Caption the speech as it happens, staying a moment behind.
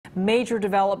major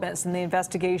developments in the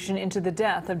investigation into the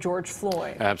death of George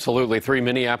Floyd. Absolutely. 3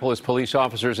 Minneapolis police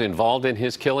officers involved in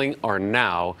his killing are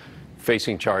now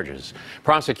facing charges.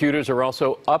 Prosecutors are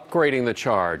also upgrading the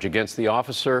charge against the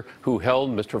officer who held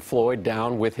Mr. Floyd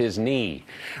down with his knee.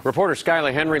 Reporter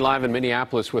Sklyer Henry live in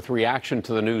Minneapolis with reaction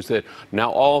to the news that now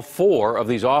all 4 of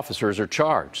these officers are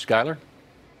charged. Skyler?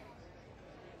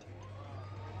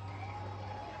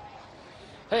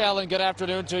 Hey, Alan, good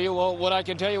afternoon to you. Well, what I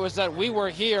can tell you is that we were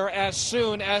here as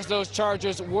soon as those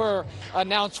charges were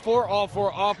announced for all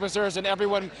 4 officers, and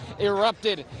everyone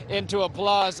erupted into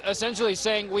applause, essentially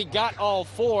saying we got all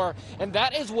 4, and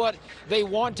that is what they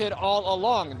wanted all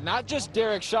along. Not just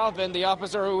Derek Chauvin, the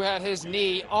officer who had his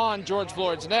knee on George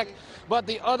Floyd's neck, but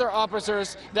the other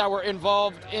officers that were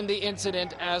involved in the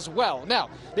incident as well. Now,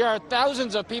 there are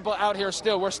thousands of people out here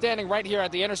still. We're standing right here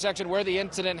at the intersection where the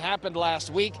incident happened last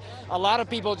week. A lot of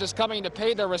people just coming to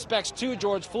pay their respects to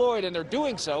George Floyd, and they're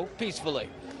doing so peacefully.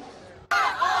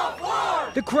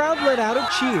 The crowd let out a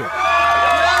cheer,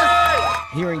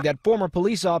 hearing that former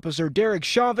police officer Derek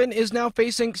Chauvin is now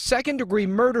facing second-degree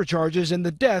murder charges in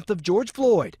the death of George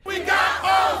Floyd. We got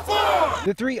all 4!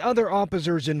 The 3 other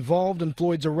officers involved in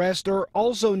Floyd's arrest are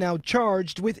also now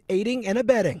charged with aiding and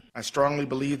abetting. I strongly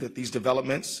believe that these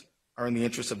developments are in the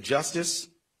interest of justice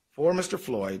for Mr.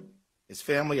 Floyd, his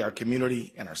family, our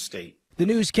community, and our state. The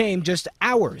news came just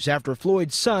hours after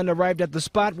Floyd's son arrived at the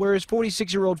spot where his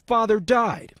 46-year-old father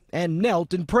died and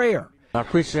knelt in prayer. I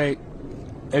appreciate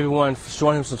everyone for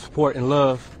showing him some support and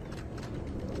love.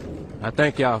 I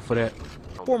thank y'all for that.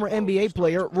 Former NBA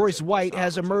player Royce White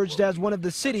has emerged as one of the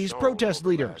city's protest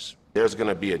leaders. There's going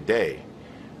to be a day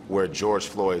where George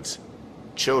Floyd's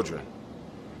children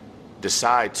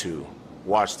decide to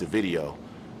watch the video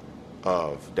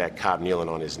of that cop kneeling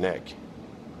on his neck.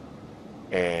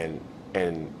 And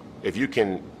if you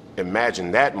can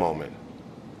imagine that moment,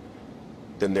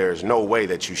 then there's no way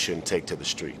that you shouldn't take to the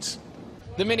streets.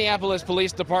 The Minneapolis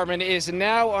Police Department is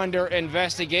now under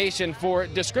investigation for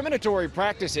discriminatory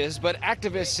practices, but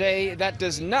activists say that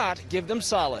does not give them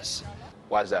solace.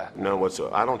 Why is that? None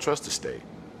whatsoever. I don't trust the state.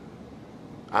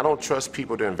 I don't trust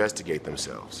people to investigate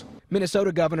themselves.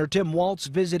 Minnesota Governor Tim Walz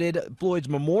visited Floyd's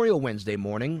memorial Wednesday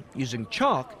morning using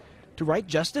chalk to write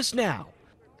 "Justice Now."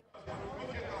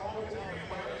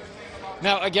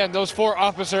 Now, again, those 4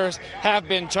 officers have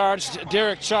been charged.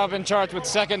 Derek Chauvin charged with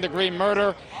second-degree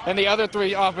murder, and the other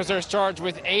 3 officers charged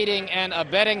with aiding and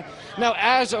abetting. Now,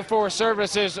 as for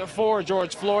services for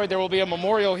George Floyd, there will be a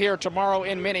memorial here tomorrow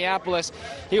in Minneapolis.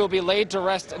 He will be laid to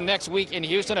rest next week in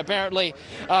Houston. Apparently,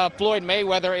 Floyd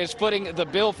Mayweather is footing the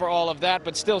bill for all of that,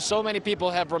 but still so many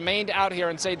people have remained out here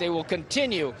and say they will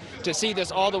continue to see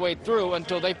this all the way through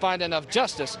until they find enough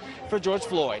justice for George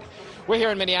Floyd. We're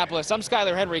here in Minneapolis. I'm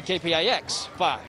Sklyer Henry, KPIX 5.